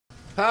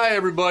Hi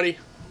everybody.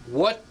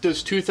 What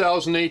does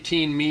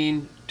 2018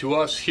 mean to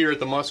us here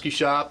at the Musky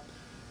shop?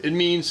 It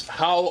means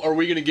how are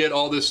we going to get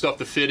all this stuff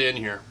to fit in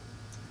here?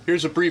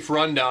 Here's a brief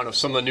rundown of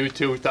some of the new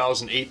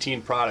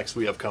 2018 products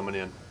we have coming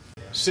in.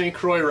 St.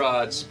 Croix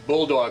rods,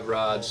 Bulldog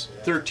rods,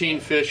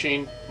 13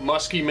 fishing,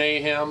 Musky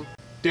Mayhem,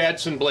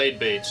 Dadson blade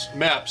baits,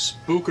 Meps,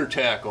 Booker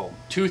tackle,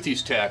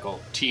 Toothy's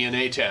tackle,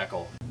 TNA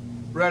tackle,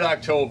 Red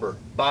October,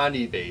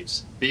 Bondi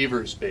baits,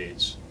 Beavers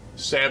baits,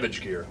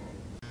 Savage gear,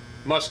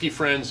 Musky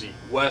Frenzy,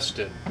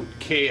 Weston,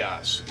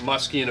 Chaos,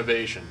 Musky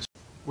Innovations.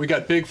 We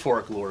got big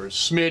fork lures,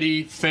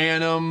 Smitty,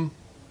 Phantom,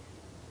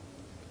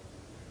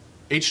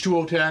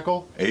 H2O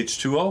tackle,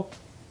 H2O,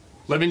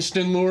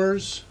 Livingston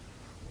lures,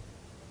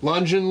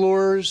 Lungin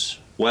lures,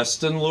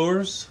 Weston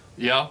lures,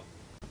 yeah,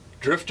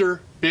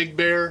 Drifter, Big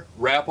Bear,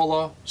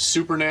 Rapala,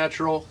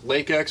 Supernatural,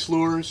 Lake X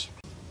lures,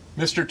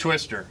 Mr.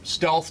 Twister,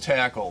 Stealth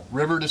tackle,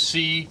 River to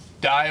Sea,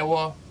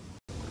 Daiwa,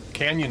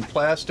 Canyon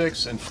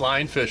plastics, and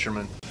Flying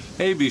Fisherman.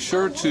 Hey, be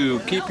sure to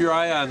keep your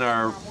eye on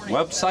our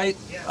website,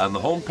 on the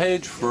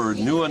homepage for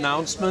new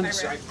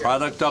announcements,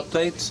 product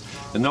updates,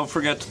 and don't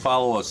forget to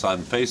follow us on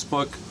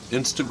Facebook,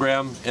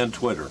 Instagram, and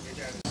Twitter.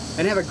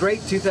 And have a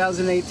great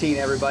 2018,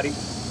 everybody.